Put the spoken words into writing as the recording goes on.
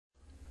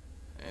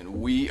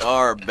We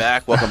are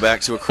back. Welcome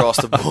back to Across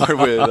the Board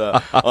with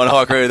on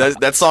Hawk Radio.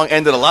 That song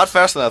ended a lot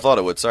faster than I thought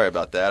it would. Sorry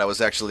about that. I was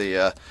actually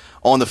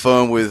on the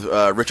phone with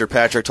Richard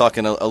Patrick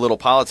talking a little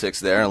politics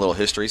there and a little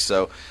history.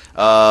 So,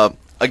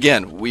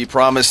 again, we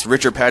promised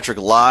Richard Patrick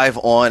live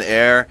on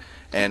air.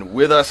 And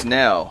with us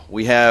now,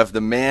 we have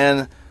the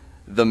man,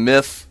 the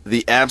myth,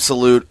 the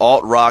absolute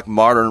alt-rock,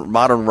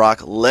 modern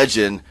rock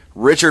legend,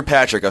 Richard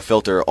Patrick, a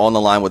Filter, on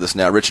the line with us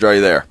now. Richard, are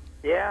you there?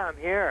 Yeah, I'm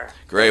here.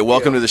 Great.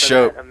 Welcome to the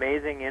show. That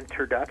amazing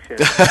introduction.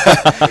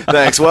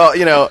 Thanks. Well,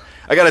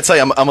 I got to tell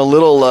you, I'm a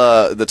little.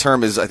 The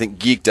term is, I think,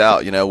 geeked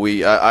out.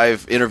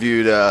 I've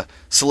interviewed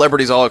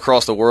celebrities all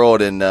across the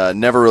world and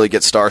never really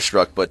get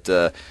starstruck. But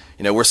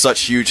we're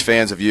such huge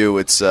fans of you.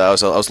 I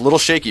was a little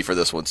shaky for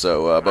this one.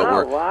 So,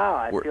 but wow!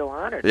 I feel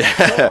honored.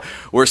 Yeah, cool.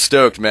 We're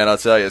stoked, man. I'll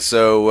tell you.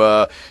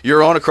 So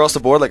you're on Across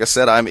the Board. Like I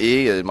said, I'm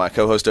E, and my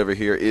co-host over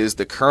here is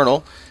the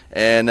Colonel.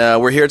 And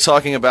we're here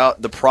talking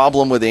about The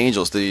Problem with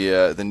Angels,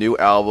 the new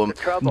album.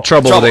 Trouble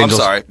with Angels. I'm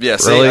sorry. Yeah,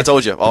 see, really? I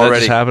told you. Already. That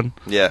just happened?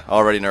 Yeah,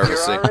 already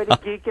nervous. You're already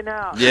geeking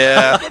out.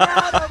 Yeah. Geeking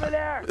out over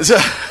there.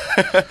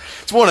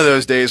 It's one of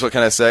those days, what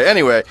can I say?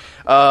 Anyway,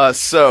 we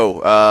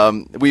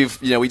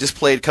just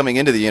played, coming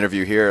into the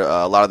interview here,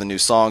 a lot of the new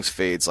songs,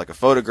 Fades Like a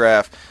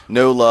Photograph,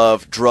 No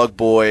Love, Drug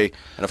Boy,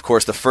 and of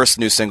course the first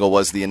new single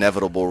was The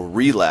Inevitable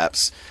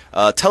Relapse.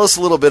 Tell us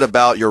a little bit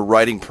about your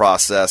writing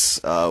process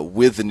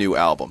with the new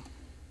album.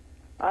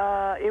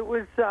 It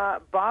was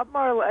Bob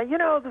Marley.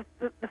 The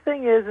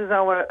thing is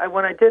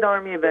when I did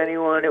Army of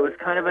Anyone, it was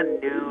kind of a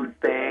new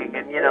thing,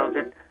 and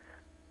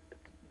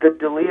the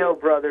DeLeo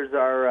brothers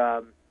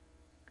are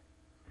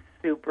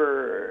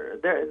super.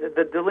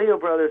 The DeLeo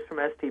brothers from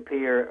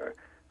STP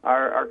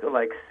are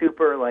like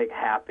super like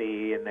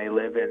happy, and they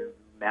live in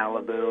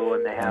Malibu,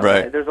 and they have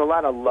there's a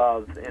lot of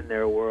love in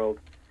their world.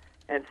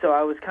 And so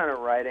I was kind of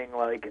writing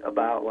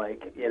about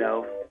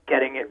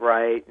getting it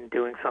right and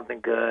doing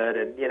something good,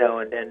 and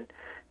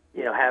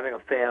having a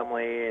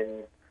family,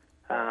 and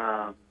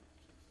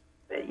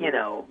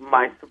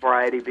my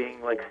sobriety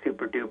being like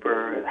super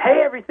duper,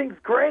 hey, everything's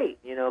great,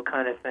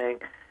 kind of thing.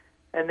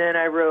 And then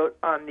I wrote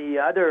on the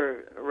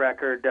other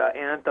record,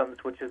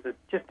 Anthems, which is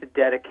just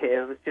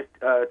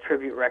a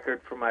tribute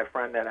record for my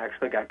friend that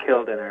actually got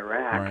killed in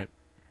Iraq. Right.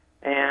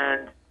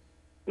 And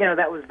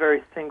that was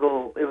very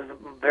single. It was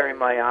very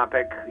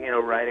myopic,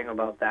 writing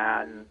about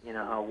that, and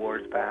how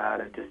war's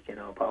bad, and just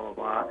blah blah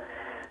blah.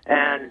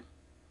 And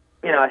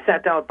I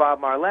sat down with Bob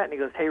Marlette, and he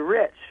goes, "Hey,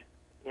 Rich,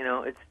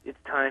 it's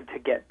time to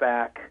get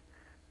back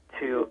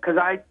to," because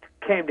I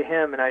came to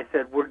him and I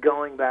said, "We're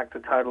going back to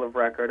title of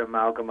record,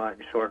 Amalgamut,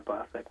 and Short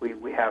Bus. Like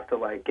we have to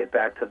get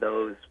back to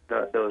those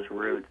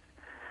roots."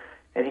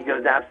 And he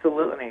goes,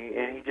 "Absolutely,"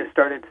 and he just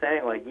started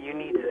saying you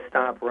need to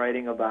stop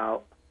writing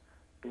about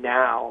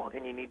now,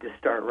 and you need to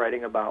start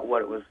writing about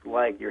what it was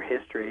like, your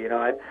history. It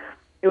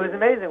was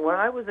amazing when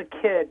I was a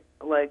kid.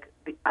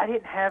 I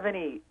didn't have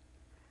any.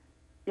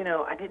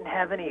 I didn't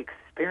have any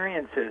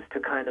experiences to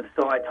kind of.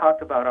 So I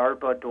talked about R.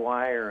 Bud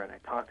Dwyer, and I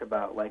talked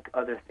about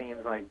other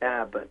themes like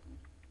that. But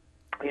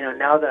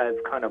now that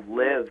I've kind of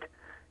lived,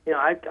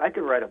 I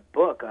could write a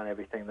book on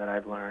everything that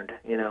I've learned,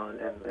 in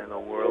the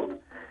world.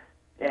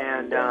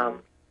 And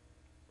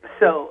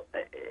so,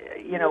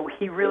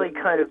 he really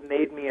kind of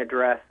made me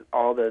address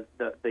all the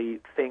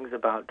things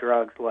about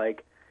drugs.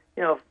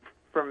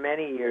 For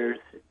many years,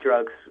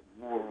 drugs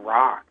were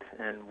rocked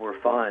and were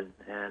fun,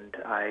 and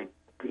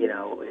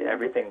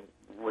everything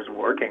was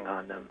working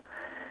on them.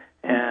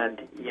 And,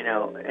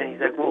 and he's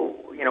like, well,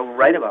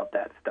 write about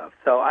that stuff.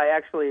 So I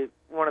actually,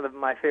 one of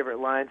my favorite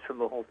lines from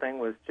the whole thing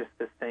was just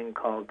this thing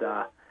called,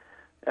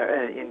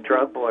 in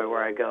Drug Boy,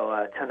 where I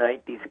go,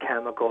 tonight these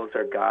chemicals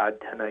are God,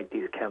 tonight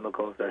these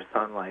chemicals are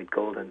sunlight,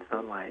 golden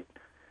sunlight,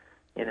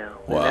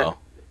 Wow.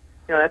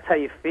 That's how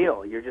you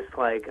feel. You're just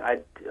like,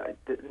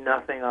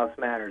 nothing else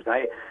matters.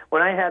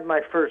 When I had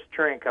my first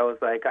drink, I was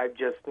like, I've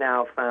just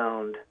now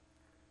found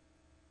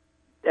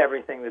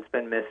everything that's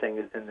been missing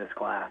is in this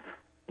glass,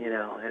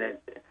 and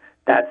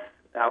that's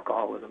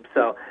alcoholism.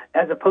 So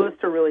as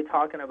opposed to really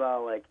talking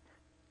about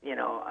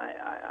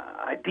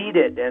I beat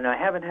it and I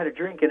haven't had a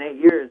drink in 8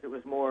 years, it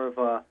was more of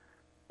a,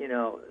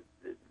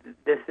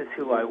 this is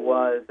who I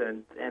was,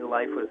 and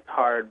life was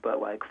hard, but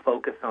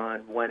focus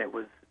on when it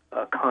was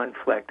a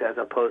conflict as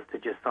opposed to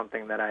just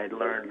something that I had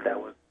learned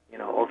that was,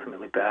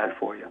 ultimately bad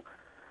for you.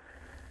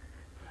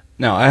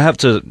 Now,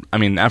 after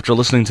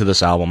listening to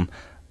this album,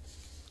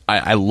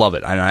 I love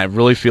it, and I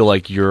really feel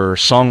like your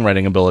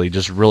songwriting ability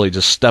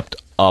just stepped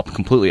up,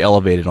 completely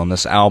elevated on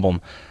this album.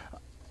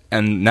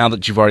 And now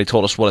that you've already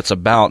told us what it's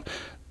about,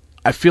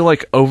 I feel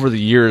like over the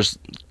years,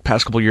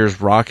 past couple of years,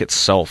 rock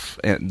itself,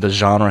 the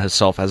genre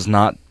itself, has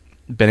not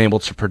been able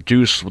to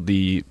produce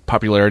the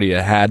popularity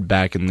it had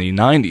back in the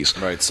 90s.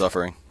 Right,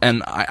 suffering.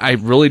 And I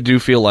really do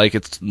feel like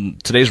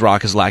today's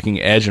rock is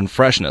lacking edge and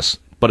freshness.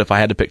 But if I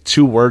had to pick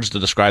two words to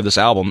describe this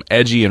album,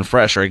 edgy and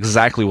fresh are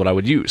exactly what I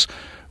would use.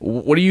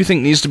 What do you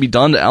think needs to be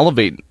done to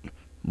elevate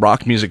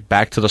rock music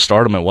back to the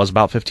stardom it was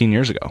about 15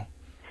 years ago?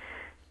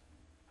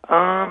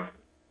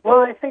 Well,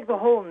 I think the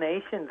whole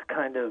nation's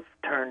kind of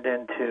turned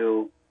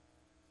into,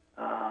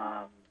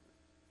 I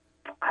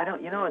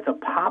don't, it's a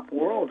pop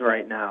world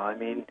right now. I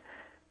mean,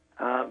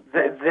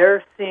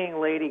 they're seeing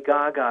Lady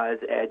Gaga as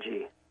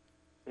edgy.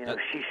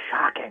 She's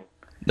shocking.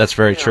 That's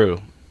very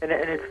true. And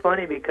it's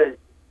funny because,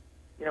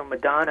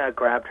 Madonna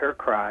grabbed her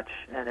crotch,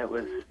 and it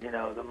was,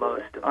 the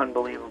most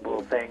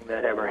unbelievable thing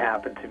that ever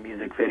happened to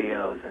music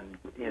videos. And,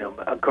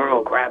 a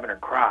girl grabbing her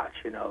crotch,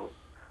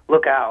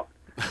 look out.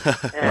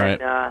 And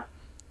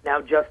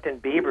now Justin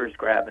Bieber's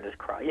grabbing his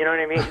crotch. You know what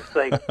I mean? It's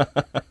like,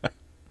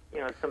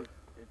 some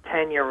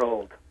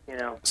 10-year-old,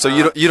 So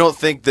you don't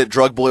think that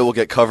Drug Boy will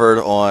get covered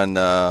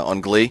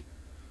on Glee?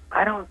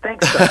 I don't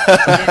think so.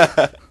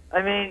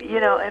 I mean,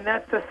 and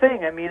that's the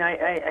thing. I mean,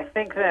 I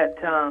think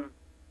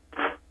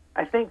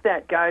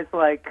that guys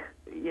like,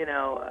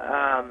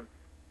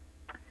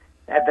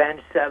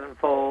 Avenged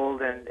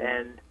Sevenfold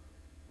and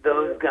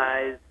those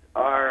guys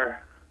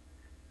are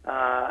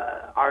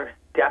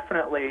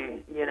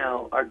definitely,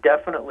 are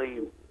definitely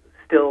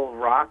still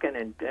rocking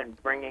and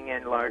bringing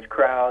in large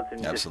crowds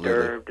and Absolutely.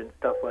 Disturbed and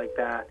stuff like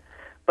that.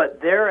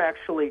 But they're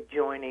actually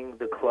joining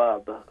the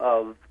club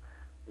of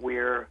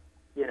we're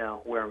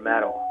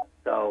metal.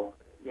 So,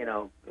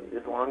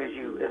 as long as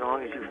you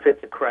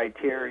fit the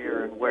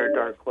criteria and wear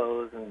dark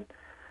clothes and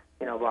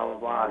blah blah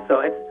blah.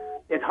 So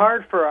it's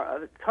hard for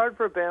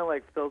a band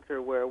like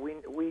Filter where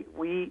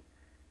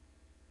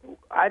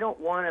I don't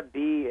want to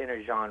be in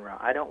a genre.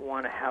 I don't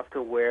want to have to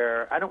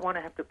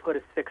put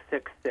a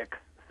 666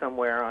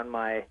 somewhere on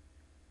my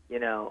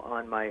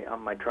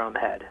drum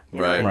head.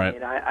 Right.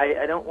 Right.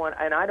 I don't want,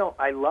 and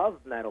I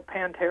love metal.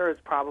 Pantera is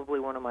probably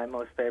one of my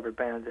most favorite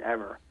bands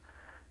ever.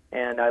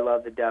 And I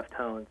love the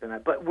Deftones,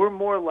 but we're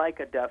more like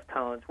a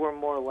Deftones. We're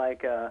more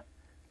like a,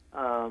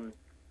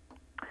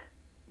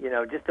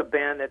 just a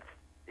band that's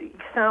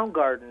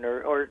Soundgarden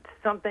or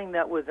something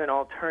that was an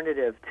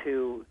alternative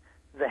to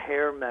the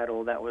hair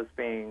metal that was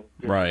being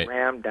just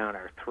rammed down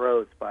our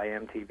throats by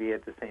MTV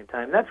at the same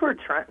time. That's where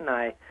Trent and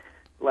I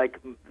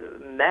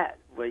met.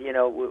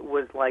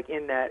 Was like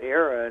in that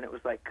era, and it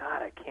was like,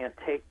 God, I can't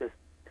take this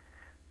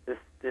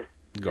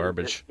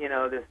garbage.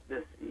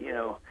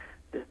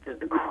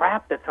 The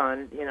crap that's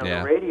on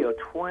the radio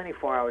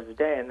 24 hours a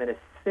day. And then as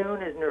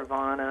soon as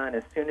Nirvana and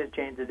as soon as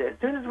Jane's a Day, as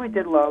soon as we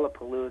did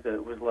Lollapalooza,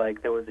 it was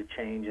like there was a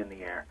change in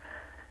the air,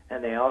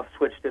 and they all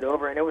switched it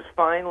over, and it was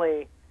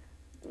finally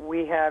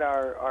we had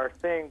our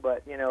thing.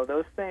 But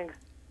those things,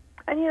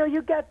 and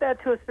you get that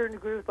to a certain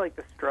degree with like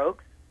the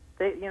Strokes.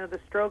 The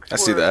Strokes. I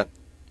see that.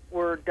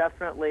 Were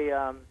definitely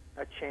a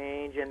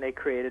change, and they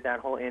created that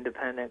whole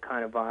independent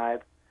kind of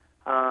vibe.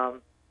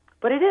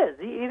 But it is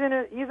even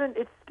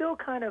it's still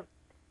kind of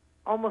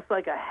almost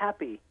like a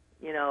happy.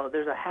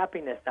 There's a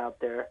happiness out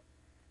there.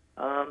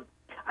 I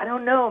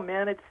don't know,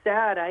 man. It's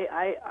sad.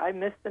 I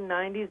miss the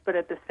 '90s, but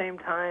at the same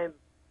time,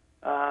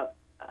 I'm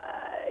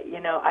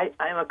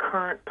a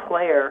current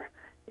player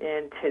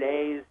in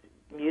today's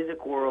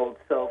music world.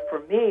 So for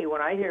me,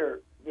 when I hear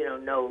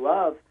No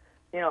Love,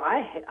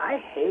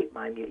 I hate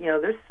my music.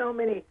 There's so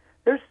many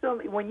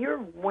when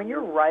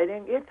you're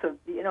writing, it's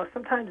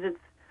sometimes it's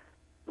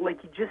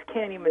like you just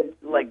can't even,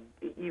 like,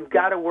 you've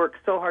got to work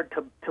so hard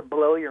to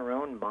blow your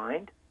own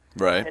mind.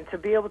 Right. And to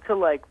be able to,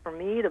 like, for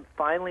me to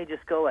finally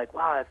just go like,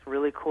 wow, that's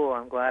really cool.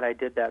 I'm glad I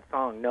did that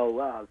song, No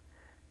Love.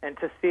 And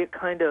to see it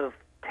kind of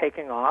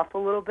taking off a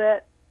little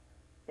bit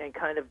and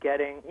kind of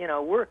getting,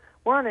 we're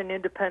on an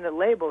independent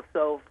label,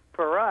 so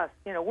for us,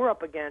 we're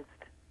up against,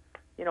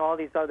 all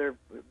these other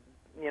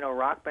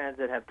rock bands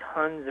that have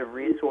tons of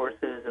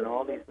resources and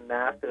all these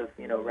massive,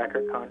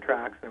 record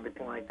contracts and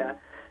everything like that.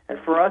 And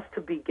for us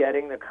to be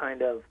getting the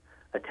kind of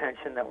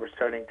attention that we're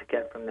starting to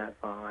get from that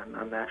song,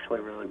 I'm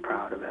actually really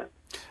proud of it.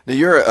 Now,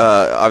 you're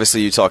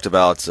obviously, you talked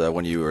about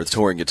when you were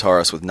touring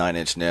guitarist with Nine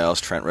Inch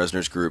Nails, Trent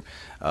Reznor's group.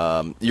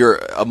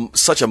 You're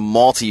such a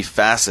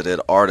multifaceted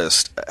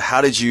artist.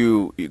 How did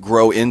you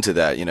grow into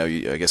that?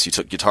 I guess you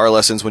took guitar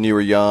lessons when you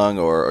were young,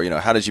 or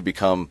how did you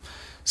become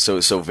so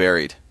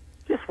varied?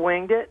 Just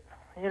winged it,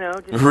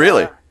 Just,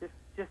 really?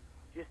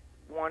 Just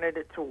wanted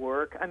it to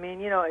work. I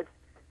mean,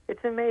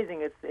 it's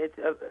amazing. It's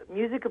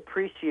music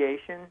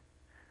appreciation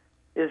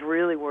is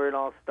really where it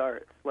all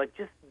starts. Like,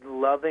 just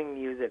loving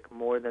music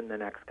more than the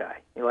next guy.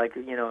 You're like,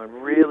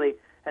 and really,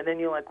 and then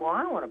you're like, well,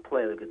 I want to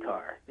play the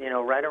guitar.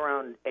 Right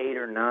around 8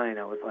 or 9,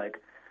 I was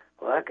like,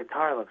 well, that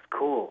guitar looks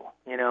cool.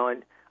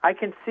 And I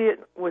can see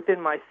it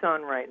within my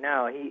son right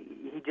now.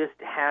 He just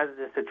has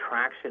this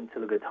attraction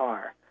to the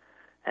guitar.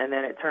 And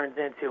then it turns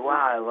into,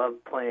 wow, I love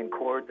playing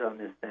chords on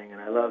this thing,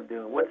 and I love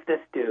doing, what's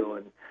this do?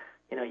 And,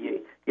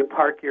 you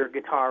park your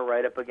guitar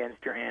right up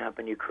against your amp,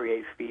 and you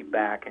create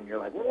feedback, and you're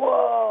like,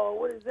 whoa,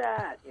 what is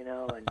that?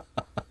 And,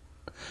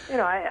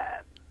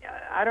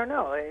 I don't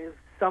know.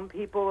 Some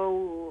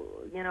people,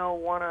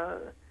 want to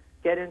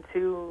get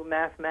into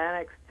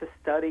mathematics to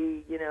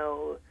study,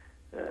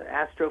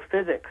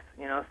 astrophysics.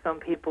 Some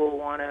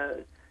people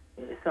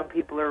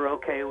are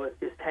okay with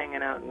just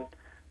hanging out and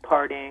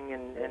partying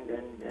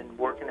and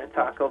working at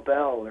Taco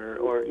Bell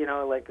or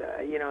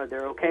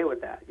they're okay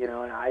with that, and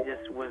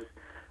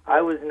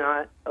I was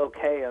not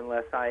okay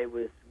unless I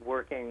was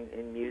working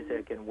in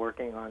music and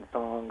working on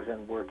songs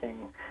and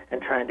working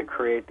and trying to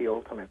create the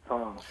ultimate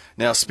song.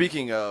 Now,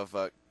 speaking of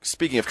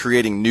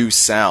creating new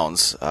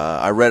sounds,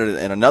 I read it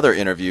in another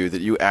interview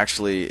that you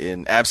actually,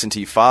 in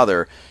Absentee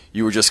Father,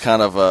 you were just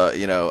kind of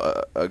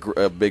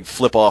a big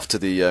flip off to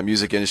the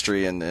music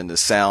industry and the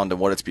sound and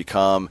what it's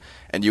become,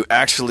 and you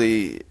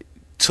actually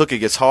took a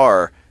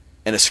guitar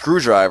and a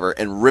screwdriver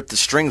and ripped the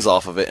strings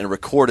off of it and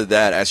recorded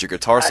that as your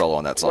guitar solo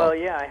on that song. Well,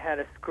 yeah, I had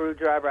a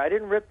screwdriver. I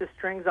didn't rip the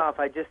strings off.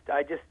 I just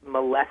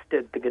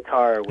molested the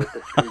guitar with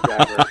the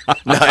screwdriver.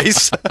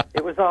 Nice.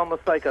 It was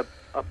almost like a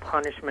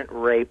punishment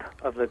rape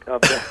of the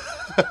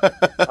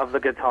of the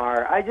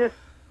guitar. I just,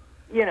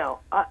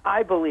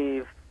 I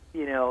believe,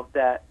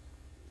 that,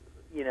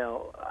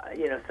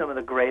 some of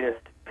the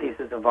greatest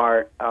pieces of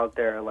art out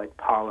there, like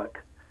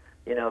Pollock,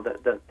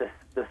 the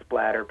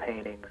splatter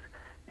paintings.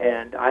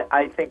 And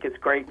I think it's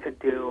great to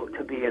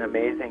be an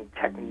amazing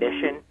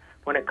technician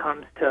when it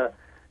comes to,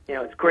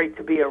 it's great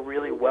to be a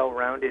really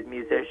well-rounded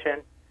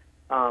musician,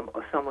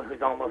 someone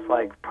who's almost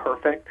like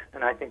perfect,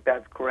 and I think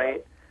that's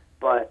great.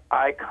 But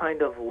I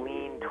kind of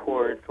lean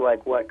towards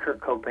like what Kurt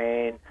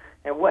Cobain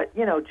and what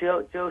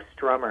Joe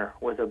Strummer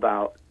was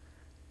about,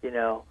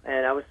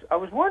 And I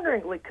was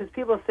wondering, like, because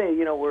people say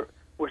we're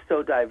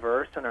so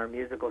diverse in our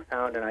musical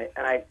sound, and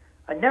I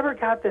never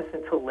got this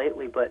until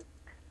lately, but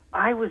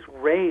I was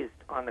raised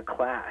on the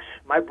Clash.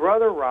 My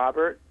brother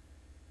Robert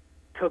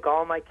took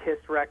all my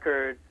Kiss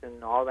records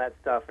and all that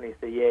stuff, and he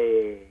said,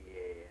 yeah.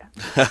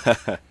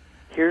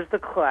 Here's the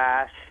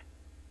Clash.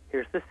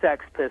 Here's the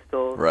Sex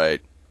Pistols.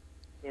 Right.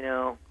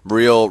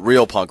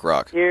 Real punk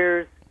rock.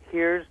 Here's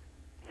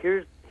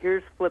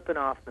Flipping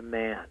Off the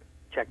Man.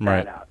 Check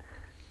that out.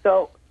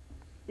 So,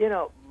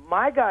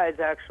 my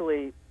guys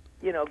actually,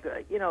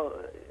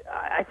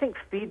 I think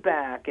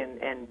feedback and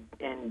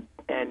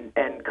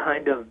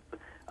kind of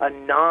a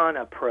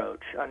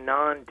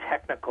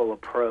non-technical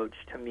approach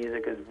to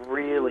music is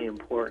really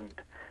important.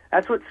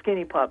 That's what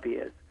Skinny Puppy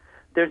is.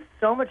 There's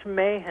so much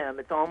mayhem,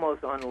 it's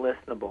almost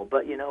unlistenable.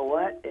 But you know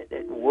what?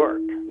 It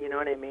worked. You know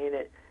what I mean?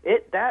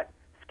 That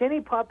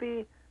Skinny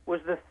Puppy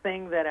was the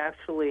thing that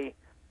actually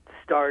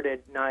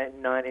started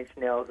Nine Inch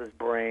Nails'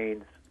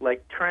 brains.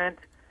 Like Trent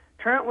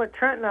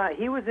and I,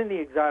 he was in the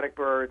Exotic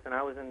Birds, and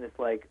I was in this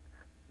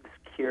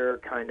Cure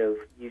kind of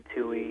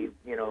U2-y,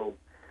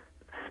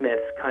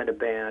 Smiths kind of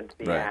band,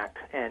 the Act,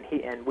 and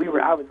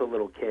I was a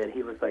little kid.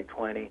 He was like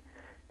 20,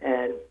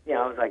 and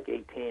I was like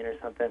 18 or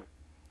something.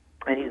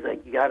 And he's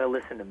like, you got to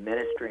listen to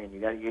Ministry, and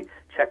you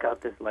check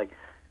out this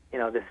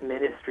this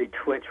Ministry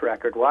Twitch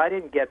record. Well, I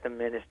didn't get the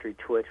Ministry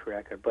Twitch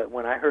record, but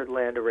when I heard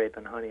Land of Rape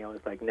and Honey, I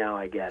was like, now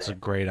I get it. It's a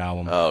great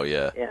album. Oh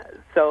yeah. Yeah.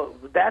 So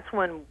that's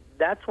when,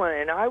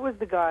 and I was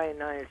the guy in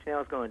Nine Inch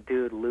Nails going,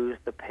 dude, lose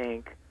the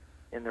pink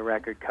in the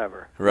record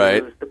cover.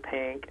 Right. Lose the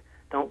pink.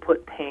 Don't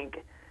put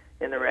pink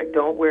in the record.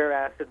 Don't wear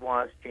acid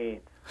wash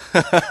jeans.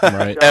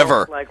 Right.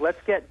 Ever.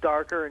 Let's get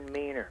darker and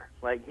meaner.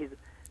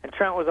 And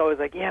Trent was always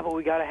like, yeah, but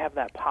we got to have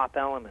that pop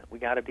element. We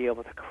got to be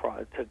able to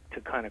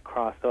kind of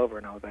cross over.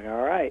 And I was like,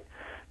 all right,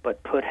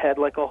 but put Head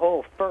Like a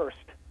Hole first,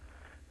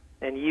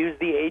 and use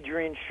the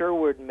Adrian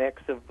Sherwood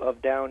mix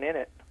of Down in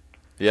It.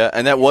 Yeah,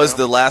 and that was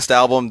the last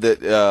album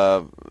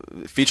that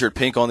featured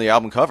Pink on the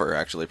album cover.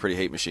 Actually, Pretty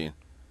Hate Machine.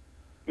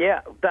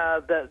 Yeah,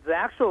 the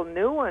actual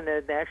new one,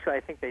 actually, I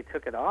think they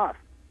took it off.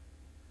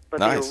 But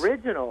nice. The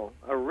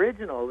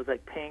original was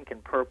like pink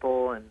and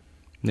purple and.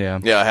 Yeah.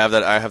 Yeah, I have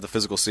that. I have the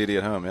physical CD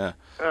at home. Yeah.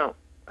 Oh,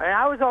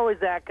 I was always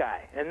that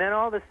guy, and then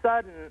all of a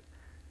sudden,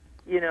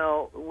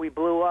 we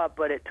blew up.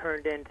 But it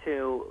turned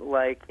into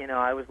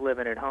I was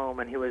living at home,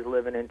 and he was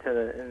living in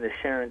the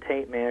Sharon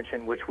Tate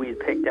mansion, which we had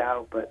picked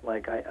out, but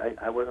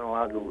I wasn't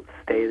allowed to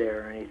stay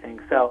there or anything.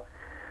 So,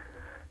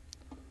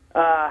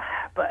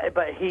 but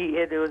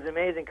it was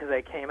amazing because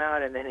I came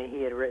out, and then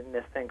he had written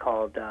this thing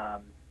called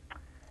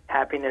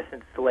Happiness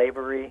and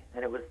Slavery,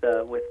 and it was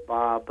with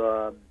Bob.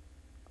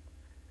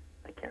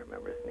 I can't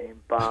remember his name.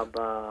 Bob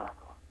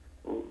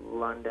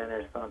London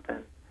or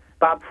something.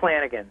 Bob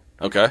Flanagan.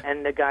 Okay.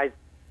 And the guy's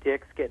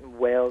dick's getting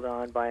wailed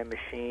on by a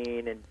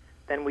machine. And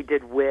then we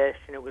did Wish,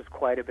 and it was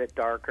quite a bit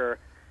darker.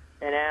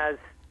 And as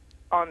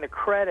on the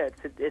credits,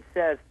 it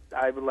says,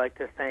 I would like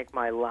to thank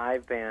my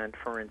live band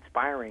for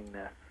inspiring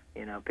this,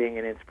 being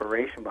an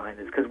inspiration behind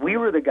this. Because we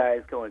were the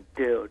guys going,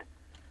 dude,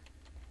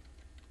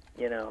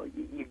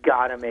 you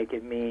got to make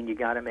it mean. You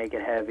got to make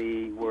it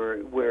heavy.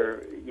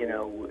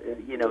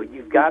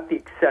 You've got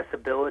the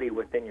accessibility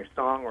within your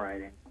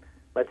songwriting.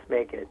 Let's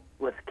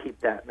keep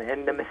that.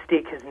 And the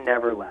mystique has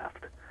never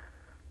left.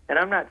 And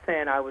I'm not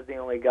saying I was the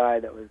only guy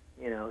that was,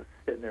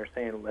 sitting there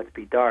saying, let's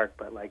be dark,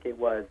 but it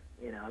was,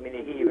 he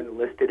even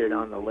listed it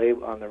on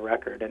the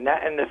record. And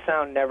the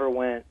sound never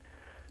went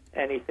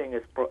anything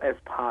as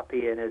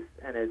poppy and as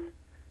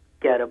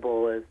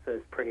gettable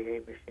as Pretty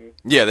Hate Machine.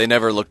 Yeah, they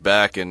never looked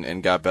back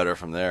and got better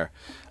from there.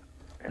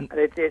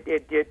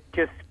 It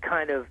just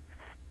kind of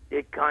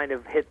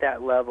hit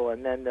that level,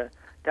 and then the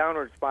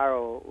Downward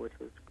Spiral, which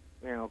was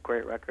a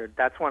great record.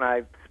 That's when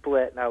I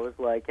split, and I was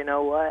like, you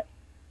know what?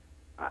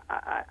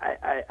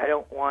 I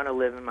don't want to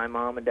live in my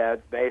mom and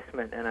dad's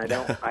basement, and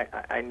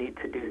I need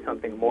to do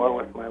something more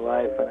with my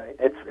life.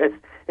 And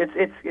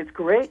it's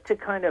great to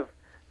kind of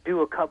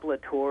do a couple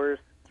of tours,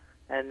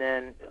 and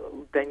then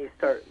you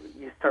start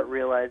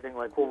realizing,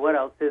 like, well, what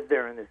else is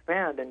there in this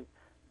band? And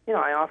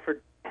I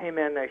offered Hey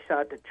Man, Nice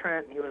Shot to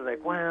Trent, and he was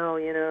like, well,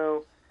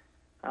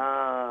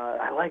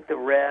 I like the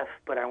riff,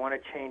 but I want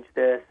to change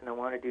this and I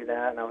want to do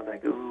that. And I was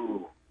like,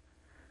 ooh,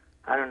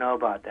 I don't know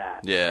about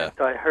that. Yeah. And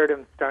so I heard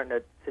him starting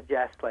to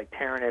suggest like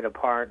tearing it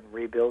apart and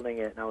rebuilding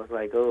it, and I was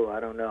like, oh, I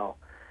don't know.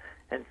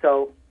 And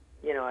so,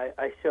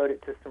 I showed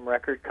it to some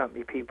record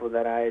company people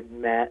that I had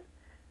met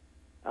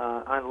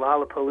on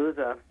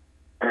Lollapalooza.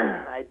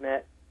 I'd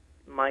met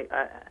Mike.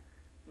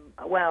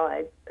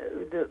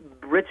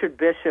 Richard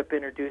Bishop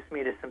introduced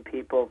me to some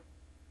people.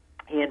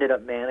 He ended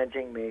up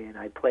managing me, and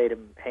I played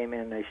him Hey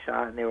Man, Nice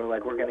Shot, and they were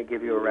like, we're going to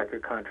give you a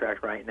record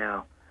contract right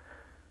now.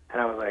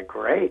 And I was like,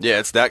 great. Yeah,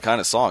 it's that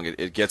kind of song.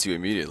 It gets you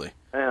immediately.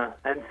 Yeah,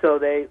 and so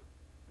they,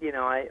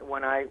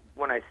 when I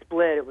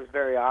split, it was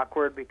very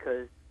awkward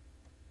because,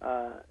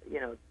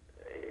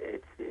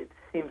 it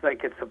seems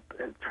like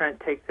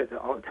Trent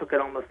took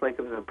it almost like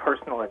it was a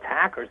personal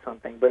attack or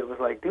something, but it was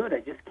like, dude, I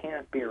just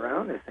can't be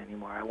around this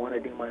anymore. I want to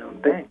do my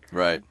own thing.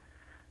 Right.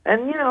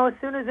 And, as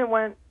soon as it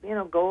went,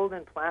 gold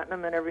and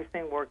platinum and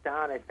everything worked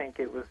out, I think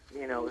it was,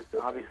 it was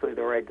obviously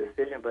the right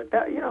decision. But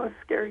that, it was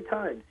scary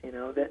times,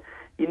 that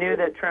you knew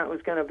that Trent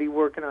was going to be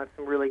working on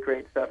some really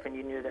great stuff, and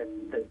you knew that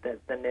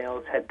the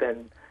Nails had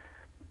been,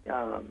 they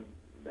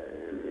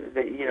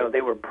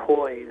were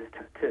poised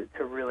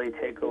to really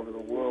take over the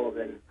world,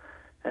 and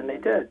they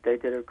did. They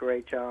did a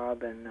great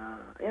job, and,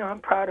 I'm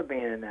proud of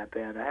being in that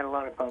band. I had a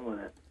lot of fun with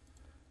it.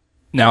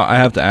 Now, I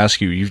have to ask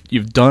you,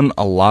 you've done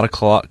a lot of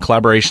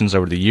collaborations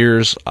over the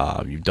years.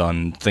 You've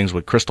done things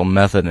with Crystal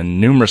Method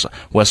and numerous,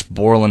 Wes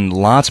Borland,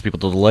 lots of people,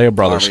 the DeLeo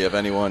Brothers. Army of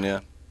Anyone,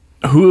 yeah.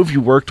 Who have you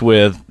worked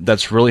with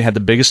that's really had the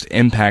biggest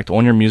impact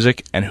on your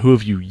music, and who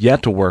have you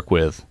yet to work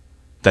with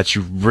that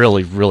you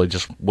really, really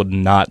just would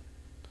not,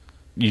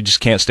 you just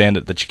can't stand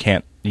it, that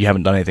you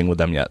haven't done anything with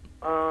them yet?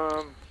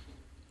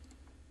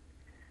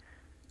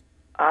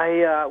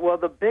 Well,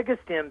 the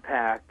biggest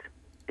impact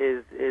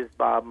is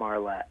Bob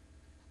Marlette.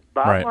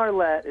 Bob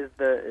Marlette is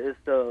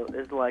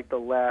like the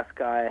last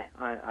guy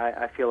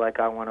I feel like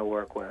I want to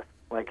work with.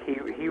 Like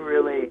he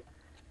really,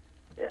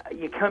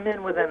 you come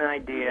in with an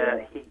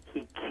idea,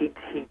 he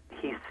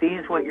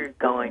sees what you're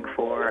going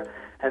for,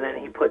 and then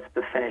he puts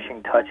the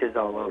finishing touches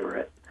all over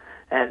it,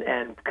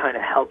 and kind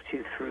of helps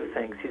you through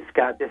things. He's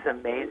got this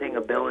amazing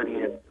ability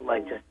to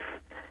like just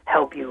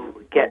help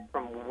you get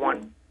from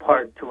one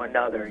part to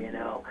another,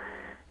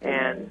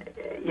 And,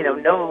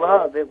 No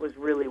Love, it was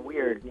really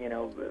weird.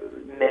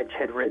 Mitch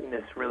had written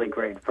this really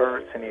great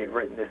verse, and he had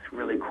written this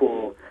really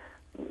cool,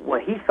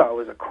 what he thought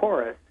was a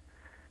chorus,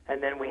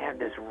 and then we had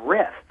this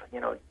riff,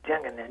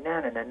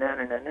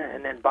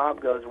 and then Bob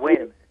goes,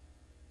 wait a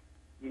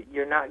minute,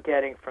 you're not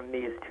getting from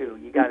these two,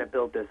 you got to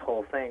build this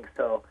whole thing.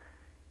 So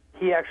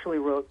he actually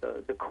wrote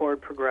the chord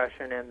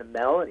progression and the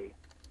melody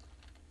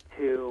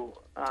to,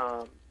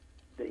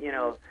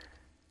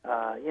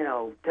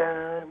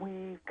 done,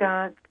 we've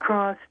got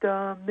crossed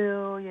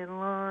 1,000,000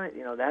 lines,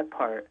 that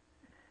part.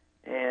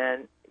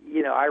 And,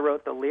 I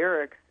wrote the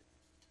lyrics,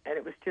 and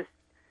it was just,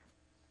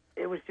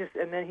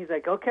 and then he's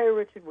like, okay,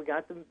 Richard, we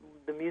got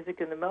the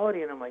music and the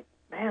melody. And I'm like,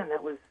 man,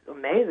 that was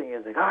amazing. He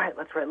was like, all right,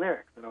 let's write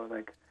lyrics. And I was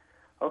like,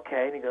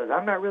 okay. And he goes,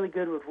 I'm not really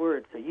good with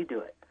words, so you do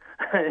it.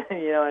 And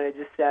I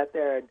just sat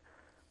there, and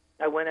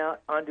I went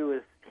out onto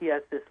he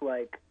has this,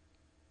 like,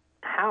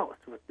 house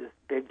with this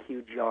big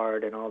huge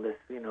yard and all this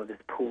this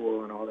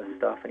pool and all this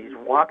stuff, and he's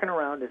walking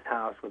around his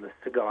house with a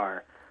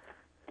cigar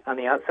on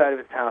the outside of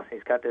his house, and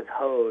he's got this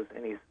hose,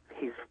 and he's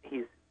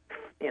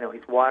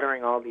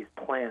watering all these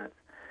plants,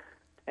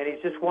 and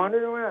he's just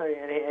wandering around,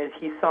 and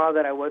he saw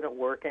that I wasn't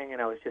working,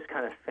 and I was just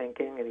kind of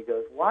thinking, and he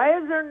goes, why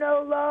is there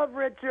no love,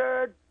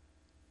 Richard?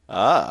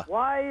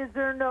 Why is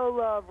there no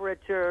love,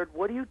 Richard?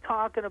 What are you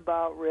talking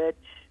about, Rich?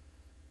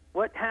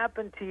 What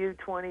happened to you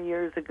 20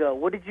 years ago?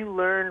 What did you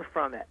learn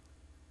from it?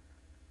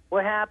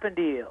 What happened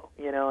to you?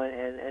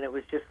 And it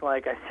was just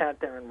like I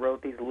sat there and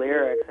wrote these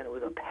lyrics, and it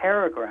was a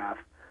paragraph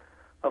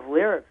of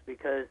lyrics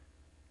because,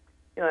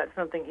 that's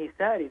something he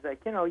said. He's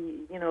like,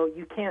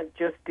 you can't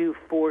just do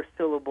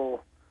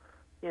 4-syllable,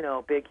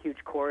 big, huge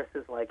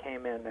choruses like Hey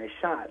Man, Nice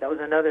Shot. That was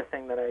another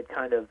thing that I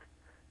kind of,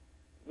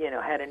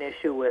 had an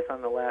issue with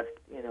on the last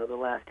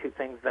two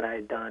things that I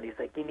had done. He's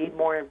like, you need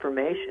more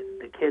information.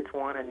 The kids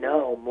want to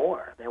know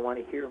more. They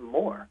want to hear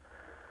more.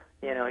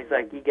 He's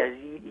like, you guys,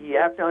 you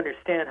have to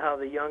understand how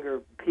the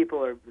younger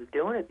people are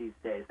doing it these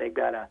days. They've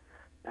got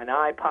an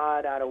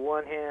iPod out of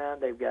one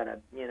hand. They've got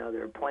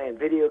they're playing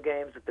video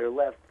games with their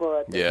left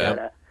foot. They've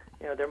got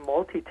they're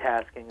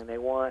multitasking, and they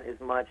want as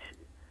much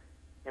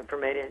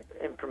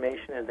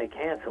information as they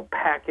can. So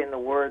pack in the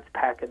words,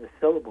 pack in the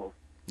syllables.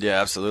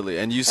 Yeah, absolutely.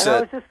 And you said, and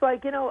I was just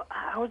like,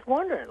 I was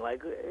wondering,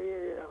 like,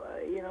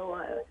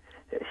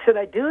 should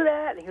I do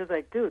that? And he was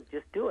like, dude,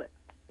 just do it.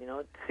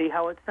 See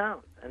how it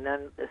sounds. And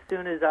then as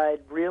soon as I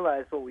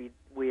realized what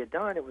we had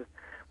done,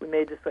 we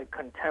made this like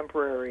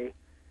contemporary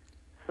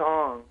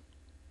song,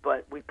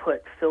 but we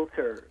put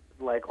Filter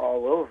like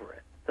all over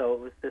it. So it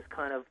was this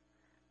kind of,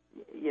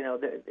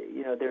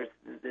 there's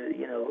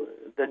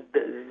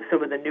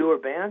some of the newer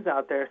bands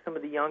out there, some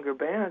of the younger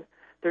bands,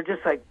 they're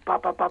just like ba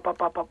ba ba ba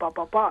ba ba ba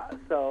ba ba.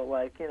 So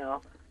like,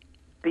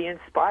 be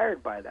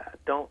inspired by that.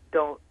 Don't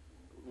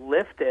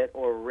lift it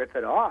or rip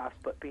it off,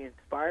 but be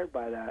inspired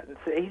by that. And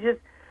so he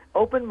just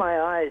opened my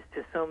eyes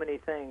to so many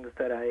things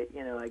that I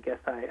guess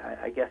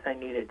I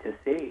needed to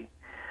see.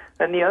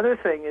 And the other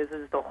thing is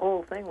the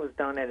whole thing was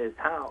done at his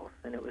house,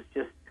 and it was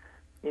just,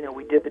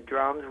 we did the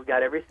drums, we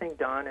got everything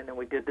done, and then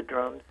we did the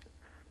drums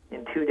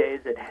in 2 days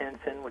at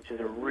Henson, which is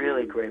a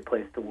really great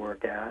place to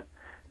work at.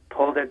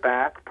 Pulled it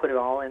back, put it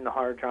all in the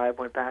hard drive,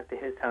 went back to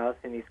his house,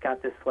 and he's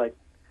got this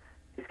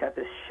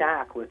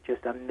shack with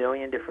just a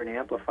million different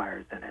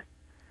amplifiers in it.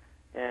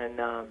 And,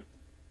 and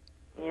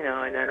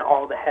then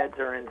all the heads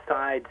are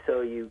inside,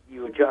 so you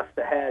adjust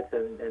the heads,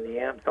 and the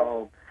amps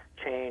all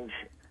change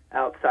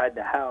outside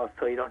the house,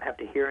 so you don't have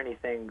to hear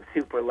anything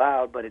super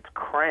loud, but it's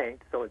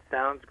cranked, so it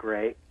sounds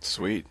great.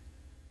 Sweet.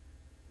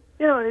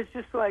 And it's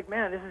just like,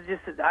 man,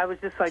 I was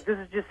just like, this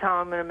is just how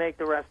I'm going to make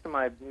the rest of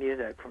my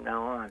music from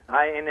now on.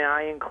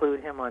 I include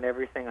him on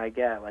everything I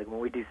get. Like when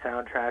we do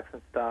soundtracks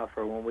and stuff,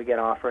 or when we get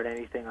offered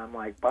anything, I'm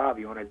like, Bob,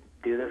 you want to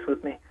do this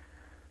with me?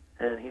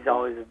 And he's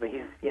always,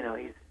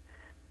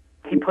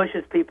 he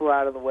pushes people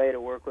out of the way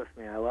to work with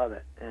me. I love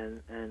it.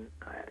 And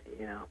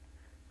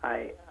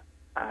I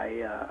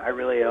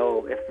really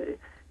owe,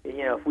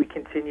 if we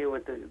continue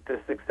with the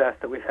success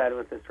that we've had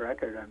with this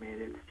record, I mean,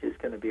 it's just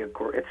going to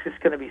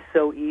be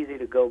so easy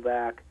to go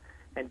back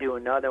and do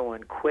another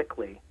one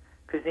quickly,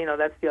 because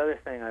that's the other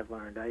thing I've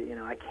learned.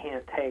 I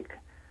can't take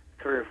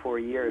 3 or 4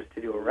 years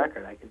to do a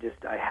record.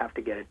 I have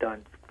to get it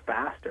done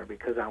faster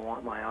because I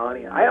want my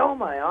audience. I owe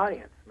my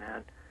audience,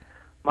 man.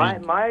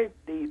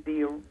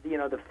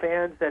 The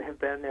fans that have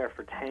been there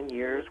for 10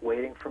 years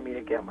waiting for me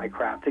to get my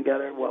crap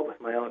together, what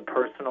with my own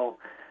personal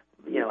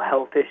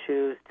health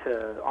issues,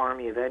 to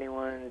Army of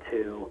Anyone,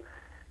 to,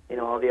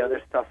 all the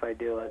other stuff I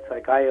do. It's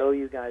like I owe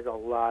you guys a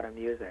lot of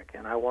music,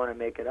 and I want to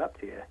make it up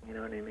to you. You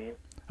know what I mean?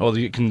 Well,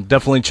 you can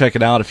definitely check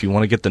it out if you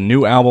want to get the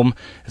new album.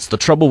 It's The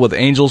Trouble with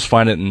Angels.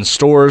 Find it in the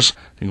stores.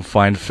 You can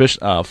find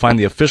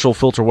the official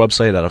Filter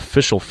website at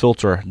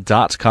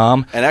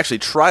officialfilter.com. And actually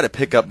try to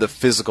pick up the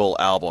physical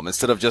album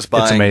instead of just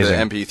buying the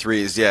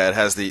MP3s. Yeah, it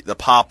has the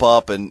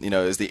pop-up, and,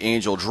 is the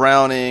angel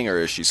drowning or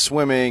is she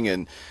swimming?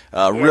 And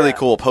really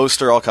cool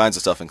poster, all kinds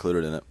of stuff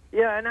included in it.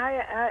 Yeah, and I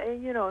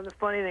and the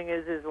funny thing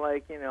is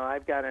like,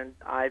 I've got an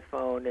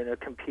iPhone and a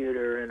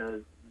computer and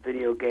a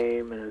video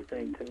game and a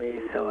thing to me,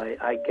 so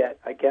I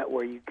get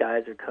where you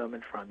guys are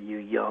coming from, you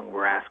young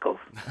rascals.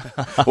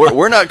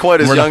 we're not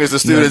quite as young as the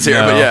students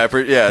here,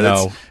 but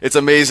it's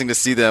amazing to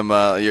see them.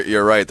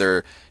 You're right,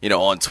 they're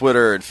on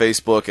Twitter and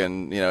Facebook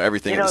and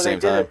everything at the same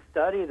time. They did a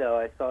study, though.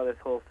 I saw this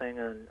whole thing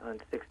on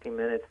 60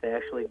 Minutes. They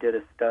actually did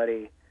a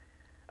study,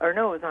 or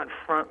no, it was on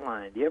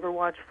Frontline. Do you ever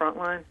watch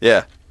Frontline?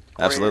 Yeah,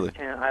 absolutely.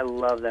 I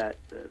love that.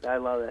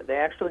 They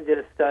actually did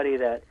a study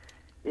that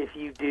if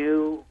you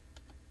do,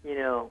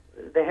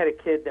 they had a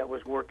kid that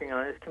was working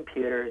on his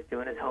computer,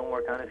 doing his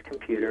homework on his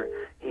computer.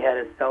 He had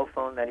his cell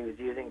phone that he was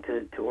using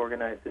to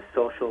organize this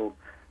social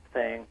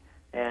thing,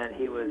 and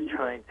he was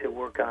trying to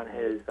work on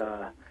his,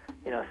 so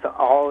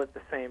all at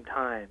the same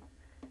time.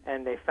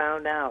 And they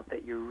found out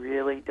that you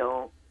really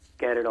don't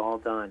get it all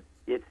done.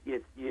 If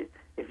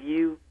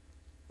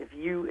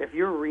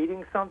you're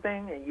reading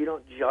something and you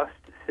don't just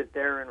sit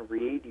there and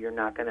read, you're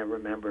not going to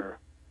remember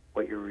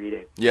what you're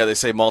reading. Yeah, they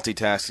say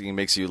multitasking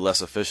makes you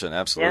less efficient.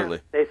 Absolutely.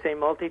 Yeah, they say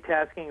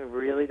multitasking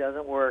really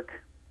doesn't work.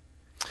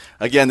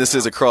 Again, this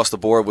is Across the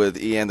Board with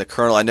Ian the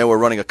Colonel. I know we're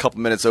running a couple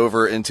minutes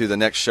over into the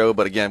next show,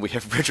 but again, we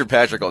have Richard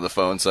Patrick on the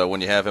phone, so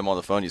when you have him on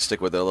the phone, you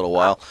stick with it a little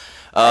while.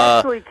 I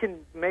actually can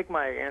make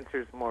my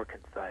answers more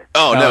concise.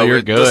 Oh, no,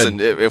 you're good. Listen,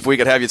 if we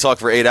could have you talk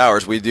for 8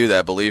 hours, we'd do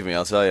that, believe me,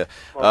 I'll tell you.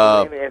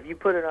 Well, believe me, if you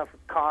put enough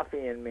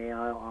coffee in me,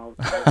 I'll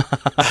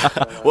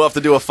we'll have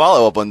to do a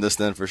follow-up on this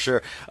then for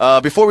sure.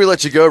 Before we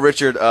let you go,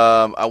 Richard,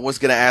 I was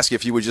going to ask you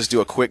if you would just do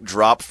a quick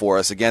drop for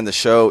us. Again, the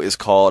show is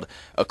called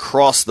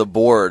Across the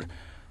Board.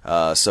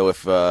 So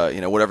if,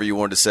 whatever you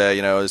wanted to say,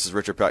 this is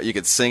Richard Powell, you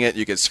could sing it,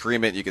 you could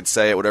scream it, you could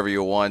say it, whatever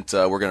you want.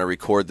 We're going to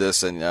record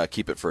this and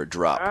keep it for a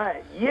drop. All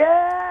right.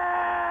 Yeah!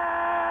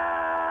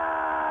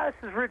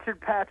 This is Richard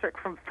Patrick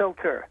from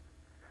Filter.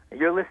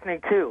 You're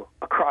listening to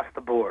Across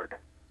the Board.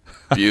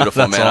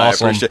 Beautiful, man.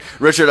 Awesome. I appreciate it.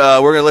 Richard,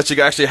 we're going to let you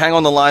actually hang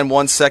on the line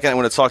 1 second. I'm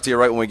going to talk to you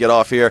right when we get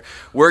off here.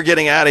 We're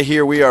getting out of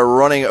here. We are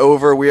running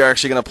over. We are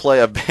actually going to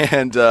play a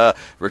band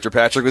Richard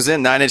Patrick was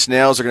in. 9 Inch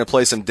Nails are going to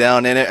play some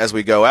Down in It as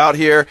we go out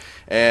here.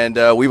 And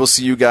we will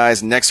see you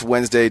guys next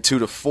Wednesday, 2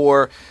 to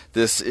 4.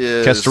 This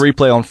is... Catch the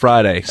replay on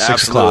Friday, 6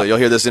 Absolutely. o'clock. You'll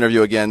hear this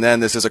interview again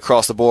then. This is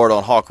Across the Board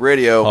on Hawk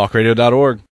Radio. HawkRadio.org.